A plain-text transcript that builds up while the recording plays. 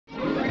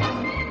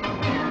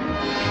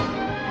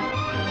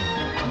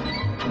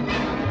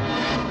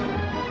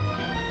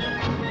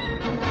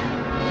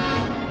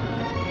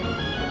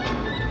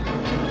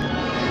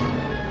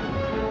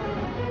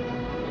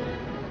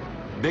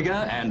Bigger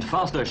and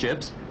faster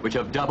ships, which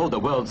have doubled the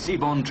world's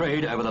seaborne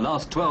trade over the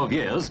last 12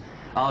 years,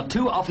 are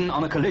too often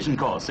on a collision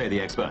course, say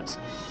the experts,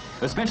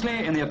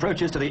 especially in the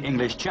approaches to the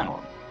English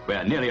Channel,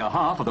 where nearly a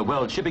half of the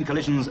world's shipping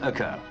collisions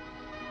occur.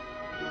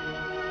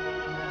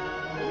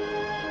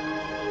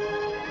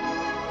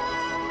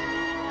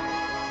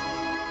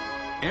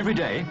 Every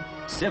day,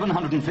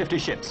 750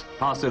 ships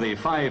pass through the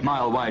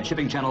 5-mile-wide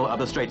shipping channel of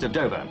the Straits of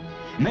Dover,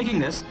 making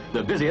this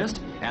the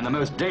busiest and the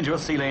most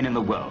dangerous sea lane in the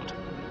world.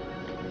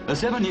 A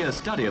 7-year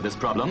study of this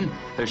problem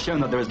has shown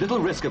that there is little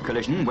risk of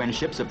collision when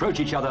ships approach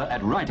each other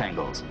at right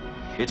angles.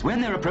 It's when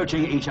they're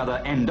approaching each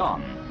other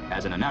end-on,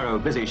 as in a narrow,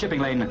 busy shipping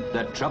lane,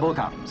 that trouble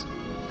comes.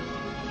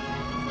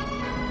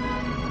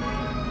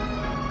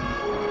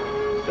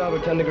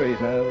 Starboard 10 degrees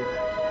now.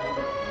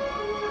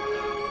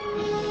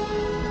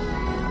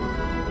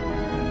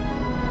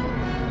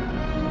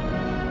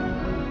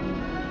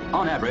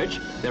 On average,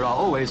 there are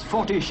always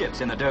 40 ships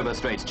in the Dover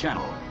Straits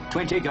Channel,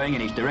 20 going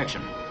in each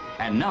direction.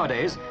 And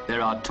nowadays,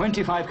 there are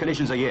 25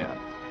 collisions a year,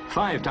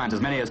 5 times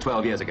as many as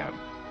 12 years ago.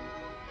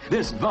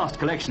 This vast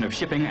collection of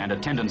shipping and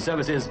attendant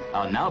services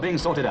are now being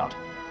sorted out.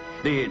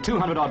 The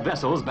 200-odd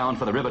vessels bound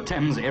for the River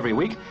Thames every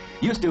week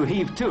used to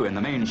heave to in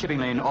the main shipping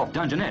lane off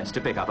Dungeness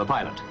to pick up a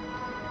pilot.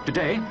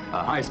 Today,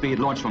 a high-speed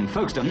launch from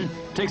Folkestone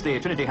takes the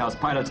Trinity House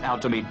pilots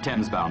out to meet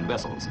Thames-bound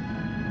vessels.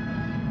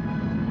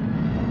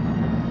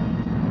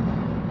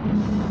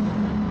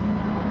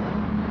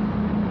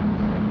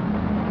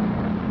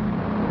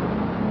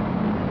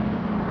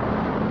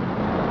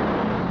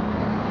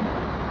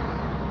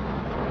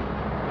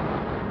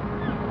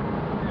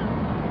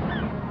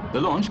 The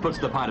launch puts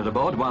the pilot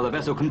aboard while the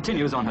vessel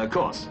continues on her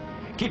course,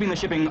 keeping the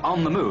shipping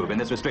on the move in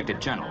this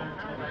restricted channel.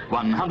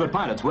 100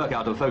 pilots work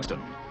out of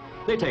Folkestone.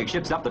 They take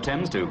ships up the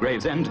Thames to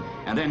Gravesend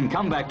and then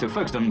come back to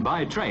Folkestone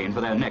by train for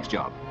their next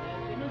job.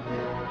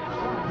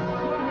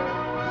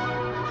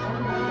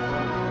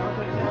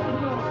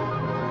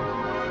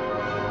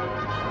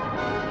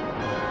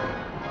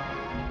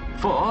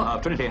 Four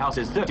of Trinity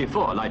House's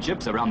 34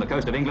 lightships around the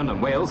coast of England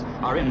and Wales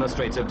are in the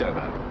Straits of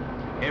Dover.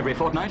 Every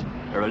fortnight,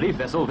 a relief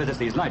vessel visits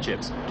these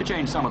lightships to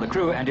change some of the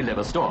crew and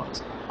deliver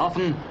stores,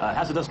 often a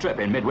hazardous trip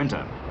in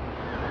midwinter.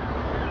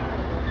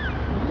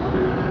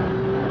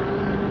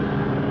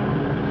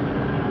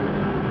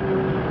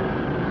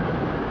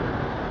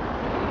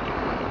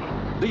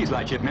 These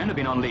lightship men have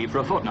been on leave for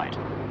a fortnight.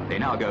 They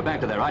now go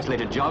back to their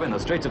isolated job in the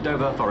Straits of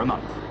Dover for a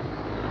month.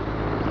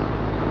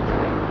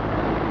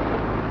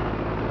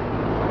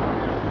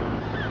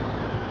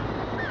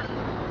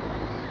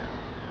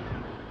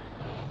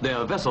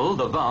 Their vessel,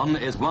 the Varn,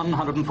 is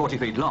 140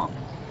 feet long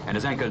and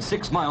is anchored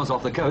 6 miles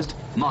off the coast,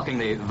 marking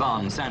the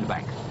Varn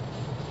sandbank.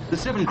 The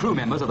 7 crew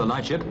members of the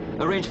lightship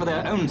arrange for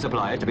their own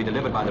supplies to be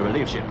delivered by the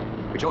relief ship,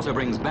 which also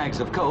brings bags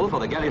of coal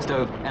for the galley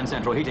stove and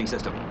central heating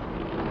system.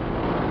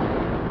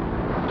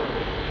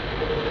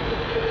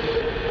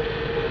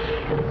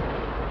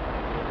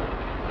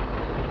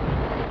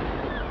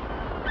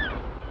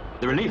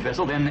 The relief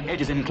vessel then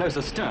edges in close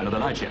astern of the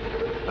lightship,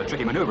 a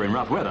tricky maneuver in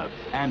rough weather,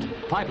 and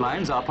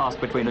pipelines are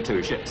passed between the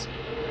 2 ships.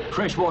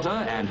 Fresh water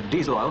and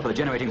diesel oil for the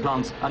generating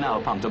plants are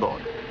now pumped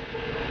aboard.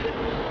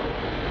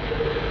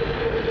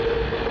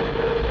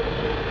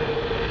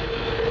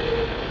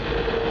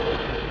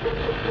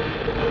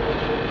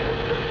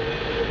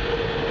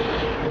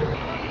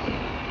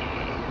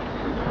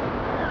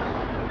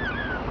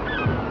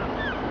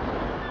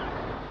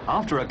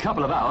 After a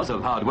couple of hours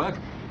of hard work,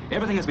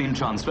 everything has been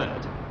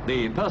transferred.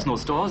 The personal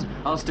stores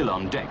are still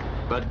on deck,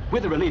 but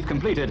with the relief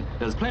completed,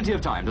 there's plenty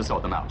of time to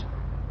sort them out.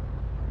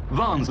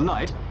 Varn's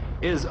light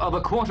is of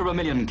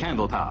 250,000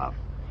 candle power.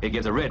 It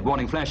gives a red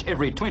warning flash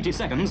every 20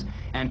 seconds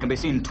and can be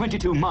seen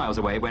 22 miles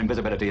away when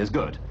visibility is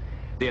good.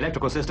 The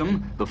electrical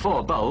system, the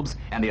 4 bulbs,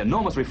 and the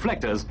enormous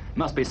reflectors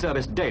must be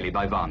serviced daily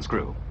by Varn's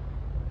crew.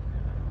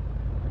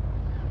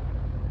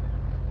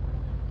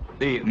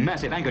 The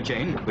massive anchor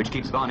chain, which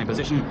keeps Varn in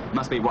position,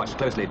 must be watched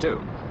closely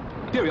too.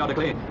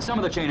 Periodically, some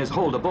of the chain is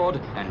hauled aboard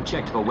and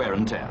checked for wear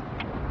and tear.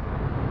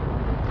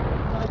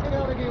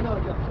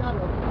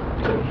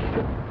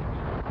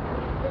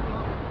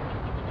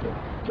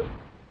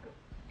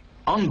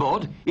 On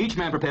board, each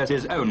man prepares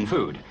his own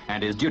food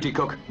and is duty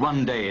cook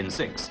 1 day in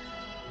 6.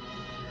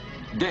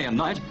 Day and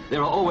night,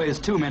 there are always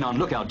 2 men on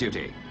lookout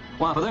duty,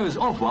 while for those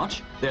off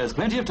watch, there's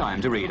plenty of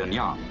time to read and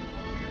yarn.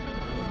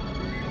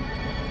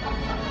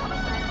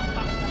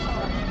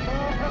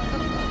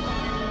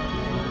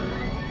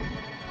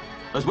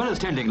 As well as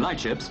tending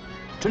lightships,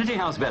 Trinity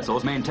House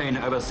vessels maintain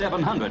over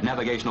 700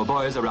 navigational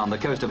buoys around the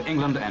coast of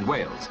England and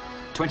Wales,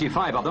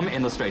 25 of them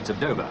in the Straits of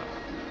Dover.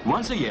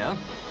 Once a year,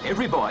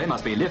 every buoy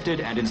must be lifted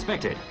and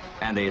inspected,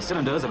 and the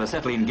cylinders of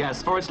acetylene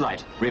gas for its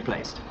light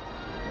replaced.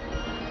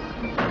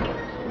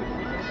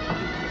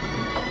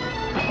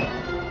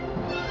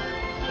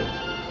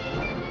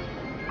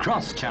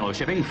 Cross-channel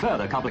shipping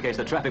further complicates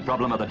the traffic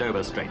problem of the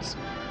Dover Straits.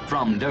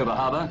 From Dover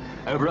Harbour,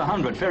 over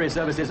 100 ferry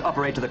services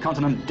operate to the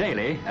continent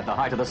daily at the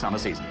height of the summer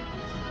season.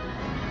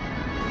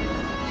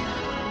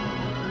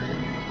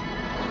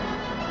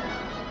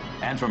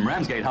 And from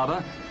Ramsgate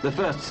Harbour, the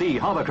first sea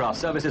hovercraft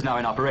service is now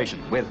in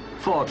operation, with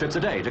 4 trips a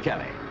day to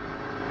Calais.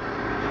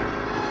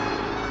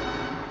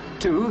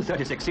 2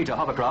 36-seater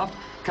hovercraft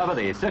cover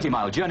the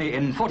 30-mile journey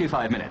in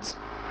 45 minutes.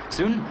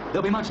 Soon,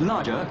 there'll be much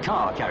larger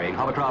car-carrying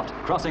hovercraft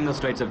crossing the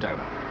Straits of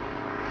Dover.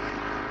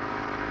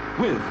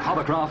 With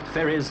hovercraft,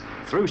 ferries,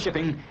 through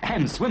shipping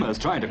and swimmers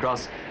trying to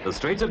cross, the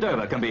Straits of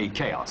Dover can be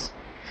chaos.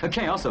 A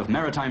chaos of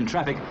maritime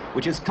traffic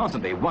which is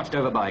constantly watched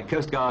over by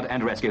Coast Guard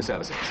and rescue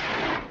services.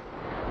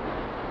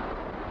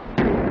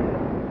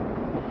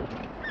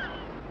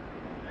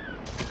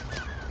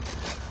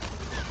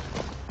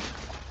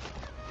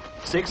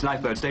 Six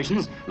lifeboat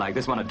stations, like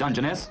this one at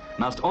Dungeness,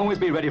 must always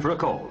be ready for a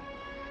call.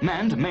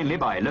 Manned mainly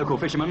by local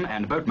fishermen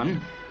and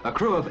boatmen, a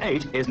crew of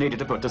 8 is needed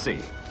to put to sea.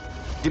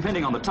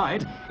 Depending on the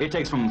tide, it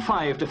takes from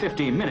 5 to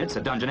 15 minutes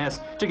at Dungeness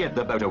to get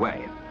the boat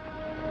away.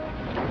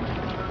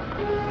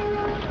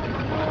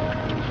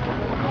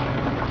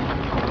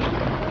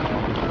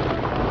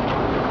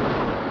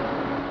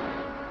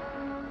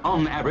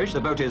 On average, the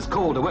boat is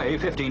called away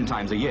 15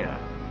 times a year.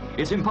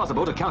 It's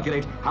impossible to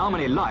calculate how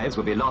many lives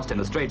would be lost in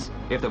the Straits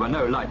if there were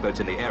no lifeboats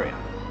in the area.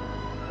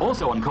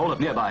 Also on call at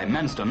nearby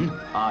Manston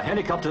are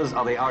helicopters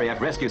of the RAF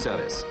Rescue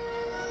Service.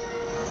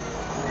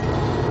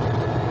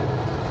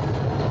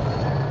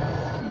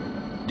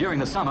 During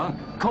the summer,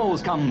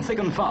 calls come thick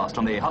and fast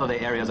from the holiday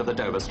areas of the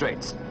Dover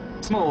Straits.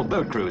 Small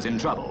boat crews in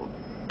trouble,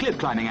 cliff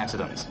climbing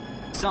accidents,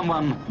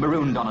 someone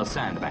marooned on a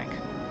sandbank.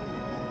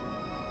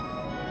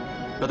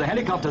 But the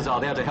helicopters are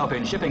there to help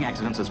in shipping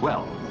accidents as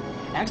well.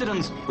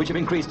 Accidents which have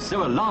increased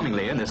so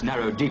alarmingly in this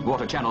narrow deep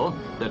water channel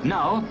that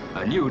now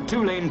a new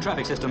 2-lane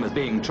traffic system is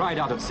being tried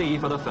out at sea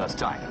for the first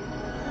time.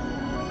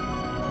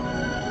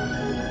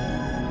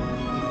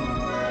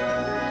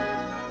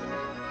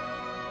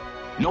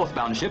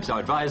 Northbound ships are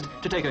advised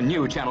to take a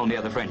new channel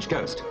near the French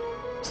coast.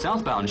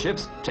 Southbound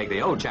ships take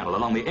the old channel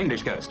along the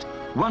English coast.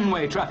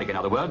 One-way traffic, in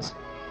other words.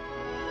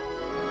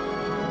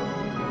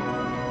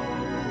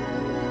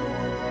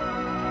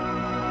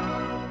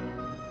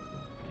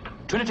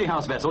 Trinity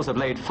House vessels have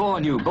laid 4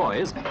 new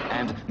buoys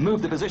and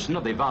moved the position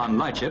of the Varne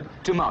lightship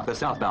to mark the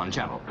southbound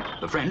channel.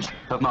 The French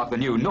have marked the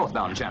new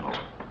northbound channel.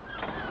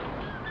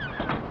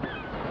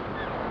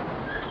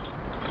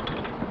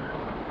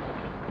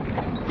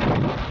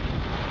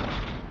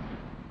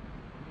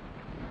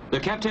 The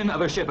captain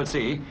of a ship at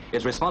sea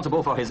is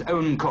responsible for his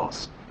own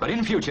course, but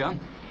in future,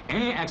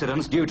 any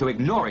accidents due to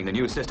ignoring the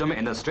new system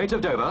in the Straits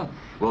of Dover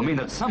will mean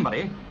that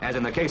somebody, as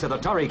in the case of the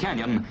Torrey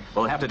Canyon,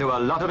 will have to do a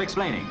lot of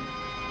explaining.